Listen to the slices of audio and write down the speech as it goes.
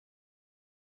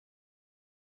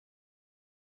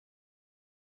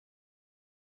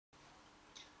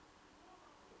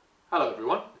Hello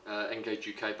everyone, Engage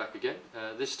UK back again,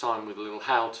 this time with a little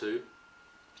how-to,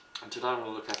 and today I'm going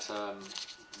to look at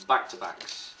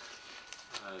back-to-backs.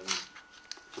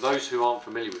 For those who aren't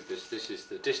familiar with this is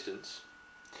the distance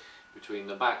between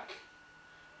the back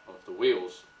of the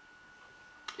wheels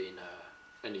in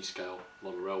any scale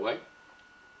model railway.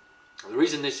 The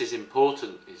reason this is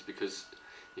important is because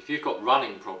if you've got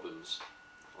running problems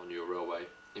on your railway,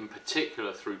 in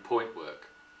particular through point work,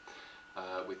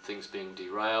 with things being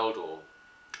derailed or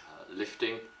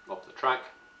lifting off the track,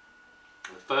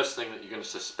 the first thing that you're going to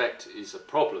suspect is a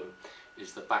problem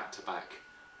is the back-to-back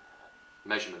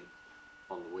measurement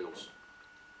on the wheels.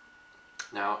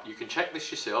 Now you can check this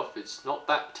yourself, it's not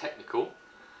that technical.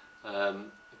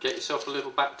 Get yourself a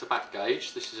little back-to-back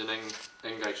gauge. This is an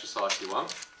Engage Society one,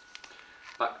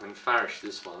 Bachmann Farish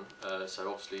this one, so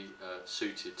obviously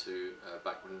suited to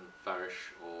Bachmann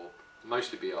Farish or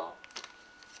mostly BR.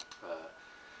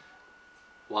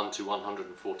 1 to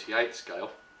 148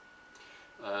 scale.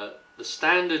 The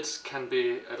standards can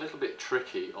be a little bit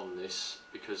tricky on this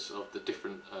because of the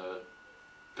different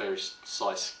various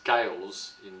size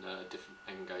scales in different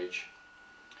Engage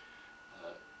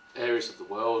areas of the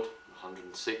world.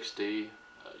 160,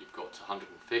 you've got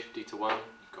 150 to 1,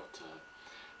 you've got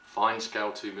fine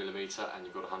scale 2mm, and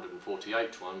you've got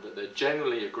 148 to 1, but they're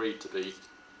generally agreed to be,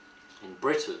 in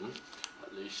Britain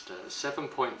at least,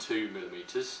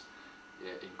 7.2mm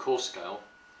in coarse scale,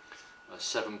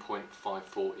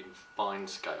 7.54 in fine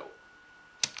scale.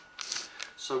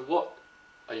 So what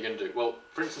are you going to do? Well,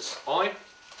 for instance, I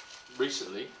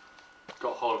recently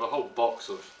got hold of a whole box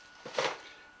of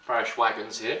Farish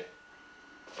wagons here.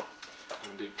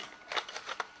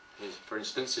 Here's, for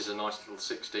instance, is a nice little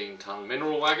 16-ton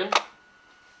mineral wagon.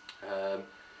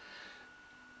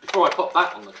 Before I pop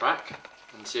that on the track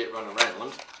and see it run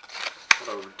around, what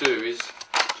I would do is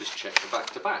just check the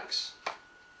back-to-backs.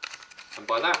 And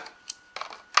by that,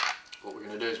 what we're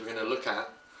going to do is we're going to look at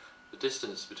the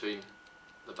distance between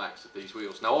the backs of these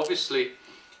wheels. Now obviously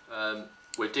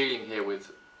we're dealing here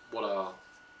with what are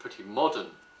pretty modern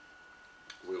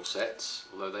wheel sets,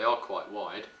 although they are quite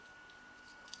wide.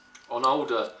 On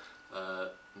older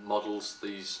models,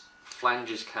 these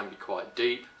flanges can be quite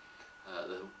deep,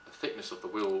 the thickness of the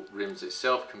wheel rims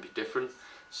itself can be different,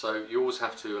 so you always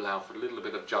have to allow for a little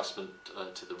bit of adjustment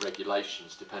to the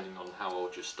regulations depending on how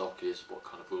old your stock is, what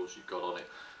kind of wheels you've got on it.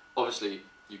 Obviously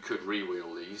you could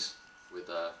re-wheel these with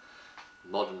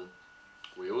modern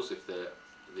wheels if they're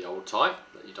the old type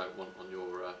that you don't want on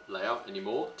your layout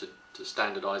anymore to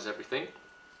standardise everything.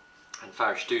 And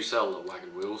Farish do sell the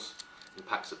wagon wheels in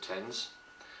packs of 10s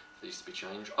for these to be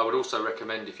changed. I would also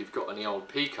recommend, if you've got any old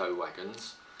Pico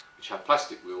wagons which have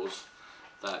plastic wheels,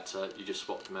 that you just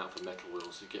swap them out for metal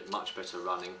wheels. You get much better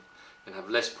running and have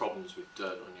less problems with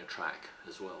dirt on your track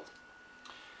as well.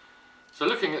 So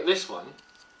looking at this one,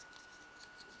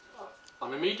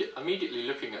 I'm immediately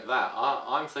looking at that.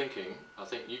 I'm thinking, I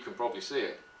think you can probably see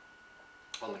it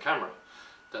on the camera,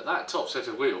 that top set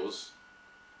of wheels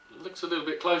looks a little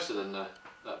bit closer than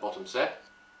that bottom set.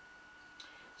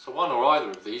 So one or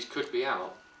either of these could be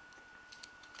out,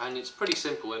 and it's pretty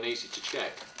simple and easy to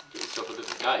check. Get yourself a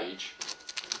little gauge,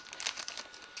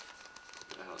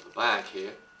 put it out of the bag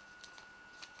here,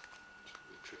 which will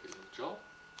be a tricky little job.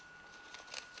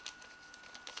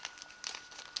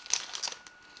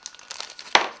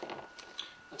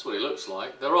 That's what it looks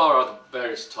like. There are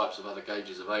various types of other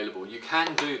gauges available. You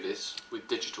can do this with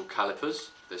digital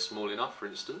calipers if they're small enough, for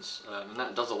instance, and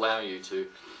that does allow you to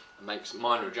make some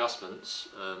minor adjustments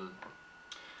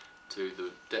to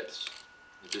the depths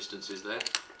and distances there.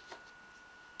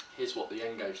 Here's what the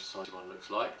Engage Society one looks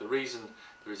like. The reason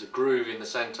there is a groove in the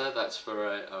centre, that's for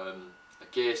a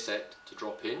gear set to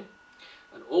drop in,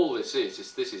 and all this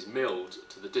is this is milled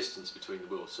to the distance between the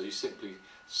wheels. So you simply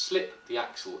slip the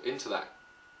axle into that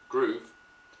groove,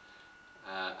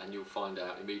 and you'll find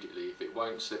out immediately if it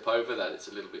won't slip over, that it's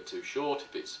a little bit too short.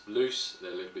 If it's loose,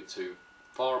 they're a little bit too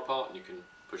far apart, and you can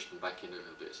push them back in a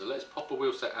little bit. So let's pop a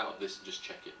wheel set out of this and just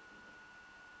check it.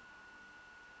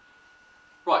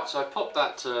 Right, so I've popped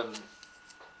that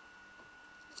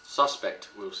suspect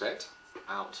wheel set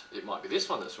out. It might be this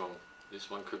one that's wrong. This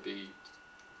one could be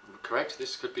correct,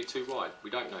 this could be too wide.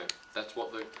 We don't know. That's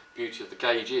what the beauty of the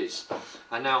gauge is.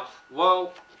 And now,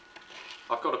 while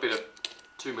I've got a bit of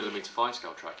 2mm fine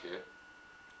scale track here,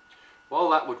 while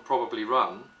that would probably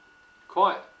run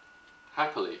quite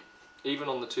happily, even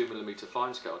on the 2mm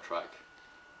fine scale track,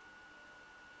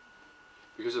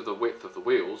 because of the width of the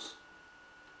wheels,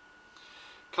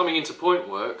 coming into point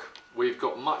work, we've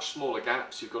got much smaller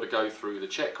gaps. You've got to go through the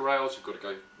check rails, you've got to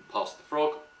go past the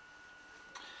frog.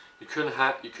 you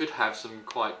could have some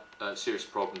quite serious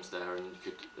problems there, and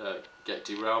you could get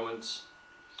derailments,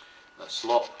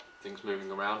 slop, things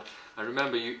moving around. And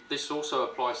remember, this also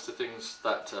applies to things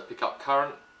that pick up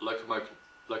current,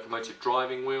 locomotive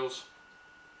driving wheels,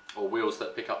 or wheels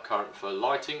that pick up current for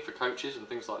lighting for coaches and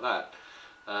things like that.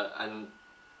 And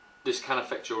this can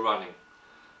affect your running.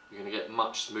 You're going to get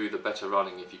much smoother, better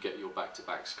running if you get your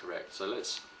back-to-backs correct. So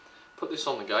let's put this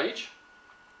on the gauge.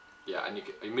 Yeah, and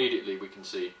immediately we can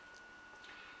see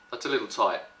that's a little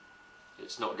tight.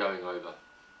 It's not going over.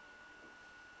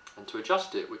 And to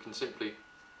adjust it, we can simply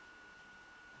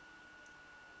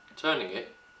turning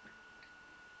it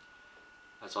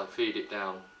as I feed it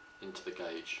down into the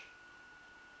gauge.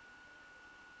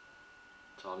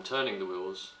 So I'm turning the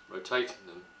wheels, rotating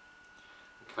them,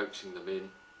 and coaxing them in.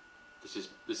 This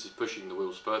is pushing the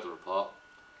wheels further apart,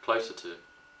 closer to the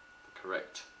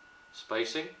correct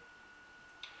spacing.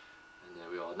 And there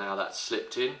we are. Now that's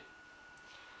slipped in.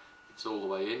 It's all the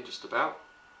way in, just about.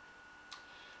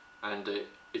 And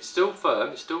it's still firm.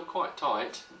 It's still quite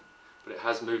tight, but it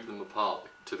has moved them apart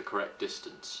to the correct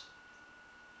distance.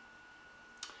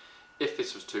 If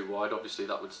this was too wide, obviously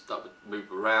that would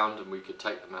move around, and we could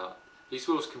take them out. These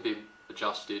wheels can be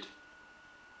adjusted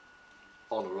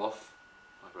on or off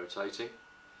by rotating.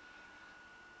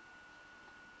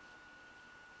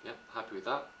 Yep, happy with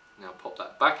that. Now pop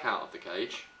that back out of the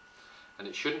gauge, and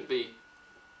it shouldn't be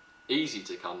easy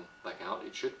to come back out.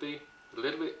 It should be a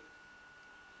little bit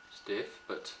stiff,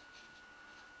 but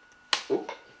oh,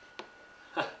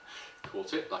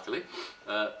 caught it luckily.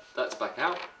 That's back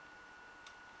out.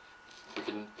 We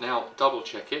can now double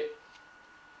check it.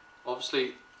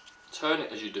 Obviously turn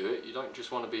it as you do it. You don't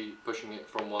just want to be pushing it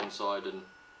from one side, and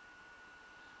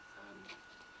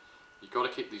you've got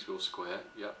to keep these wheels square.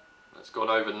 Yep, that's gone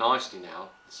over nicely now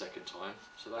the second time,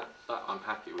 so that I'm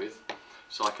happy with.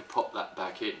 So I could pop that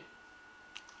back in.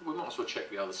 We might as well check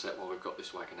the other set while we've got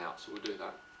this wagon out, so we'll do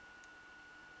that.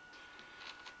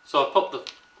 So I've popped the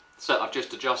set I've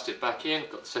just adjusted back in,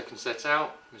 got the second set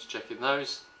out, just checking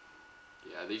those.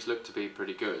 Yeah, these look to be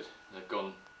pretty good. They've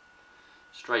gone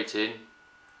straight in,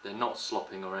 they're not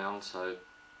slopping around, so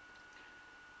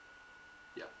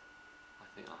yeah, I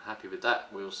think I'm happy with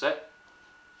that wheel set.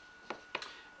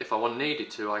 If I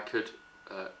needed to, I could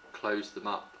close them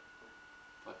up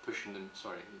by pushing them,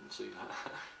 sorry you didn't see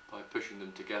that, by pushing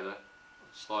them together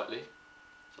slightly.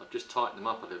 So I've just tightened them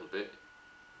up a little bit.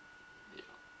 Yeah,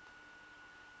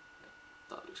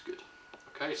 that looks good.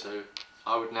 Okay, so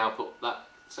I would now put that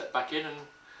set back in, and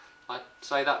I'd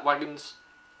say that wagon's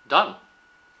done.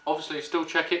 Obviously still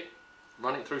check it,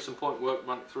 run it through some point work,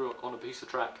 run it through on a piece of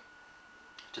track,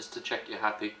 just to check you're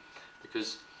happy,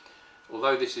 because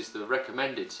although this is the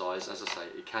recommended size, as I say,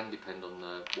 it can depend on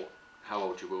how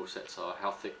old your wheel sets are,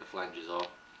 how thick the flanges are.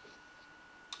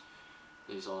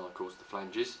 These are of course the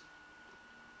flanges,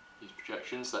 these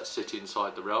projections that sit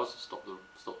inside the rails to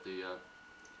stop the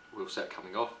wheel set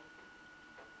coming off.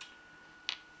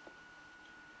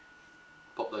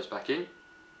 Pop those back in.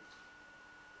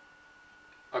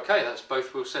 Okay, that's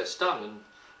both wheel sets done, and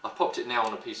I've popped it now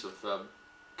on a piece of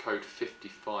code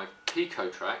 55 Pico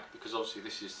track, because obviously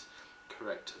this is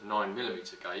correct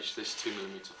 9mm gauge. This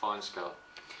 2mm fine scale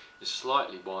is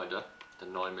slightly wider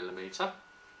than 9mm.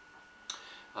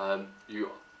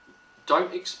 You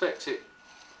don't expect it,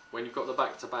 when you've got the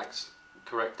back-to-backs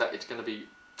correct, that it's going to be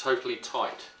totally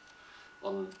tight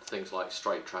on things like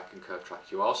straight track and curved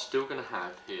track. You are still going to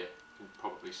have here, you can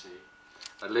probably see,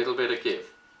 a little bit of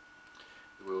give.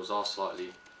 The wheels are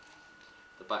slightly,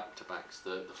 the back-to-backs,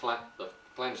 the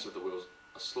flanges of the wheels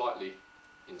are slightly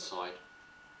inside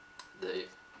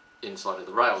of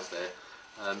the rails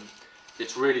there.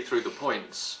 It's really through the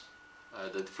points,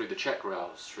 through the check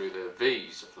rails, through the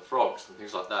V's of the frogs and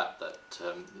things like that, that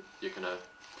you're going to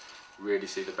really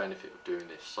see the benefit of doing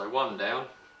this. So one down,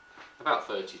 about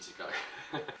 30 to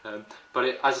go.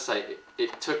 But as I say,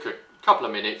 it took a couple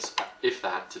of minutes, if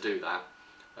that, to do that.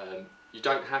 You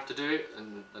don't have to do it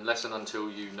unless and until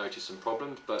you notice some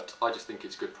problems, but I just think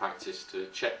it's good practice to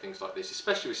check things like this,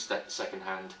 especially with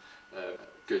second-hand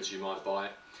goods you might buy,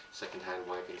 second-hand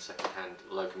wagons, second-hand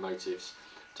locomotives,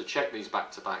 to check these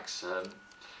back-to-backs,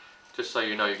 just so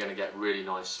you know you're going to get really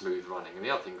nice smooth running. And the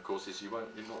other thing of course is you're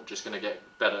not just going to get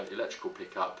better electrical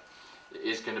pickup, it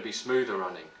is going to be smoother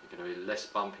running. You're going to be less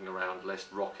bumping around, less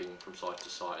rocking from side to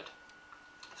side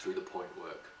through the point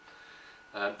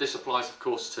work. This applies of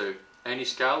course to any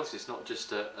scales. It's not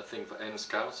just a thing for N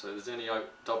scale, so there's any O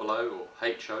or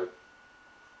HO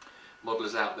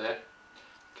modelers out there,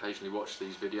 occasionally watch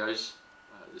these videos.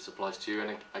 This applies to you,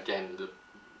 and again the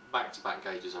back-to-back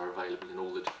gauges are available in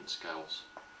all the different scales.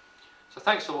 So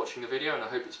thanks for watching the video, and I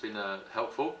hope it's been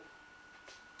helpful.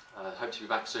 I hope to be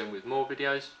back soon with more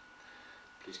videos.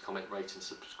 Please comment, rate and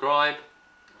subscribe.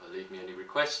 Leave me any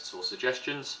requests or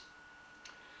suggestions.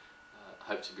 I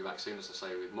hope to be back soon, as I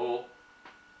say, with more.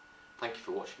 Thank you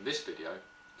for watching this video.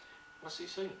 I'll see you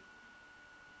soon.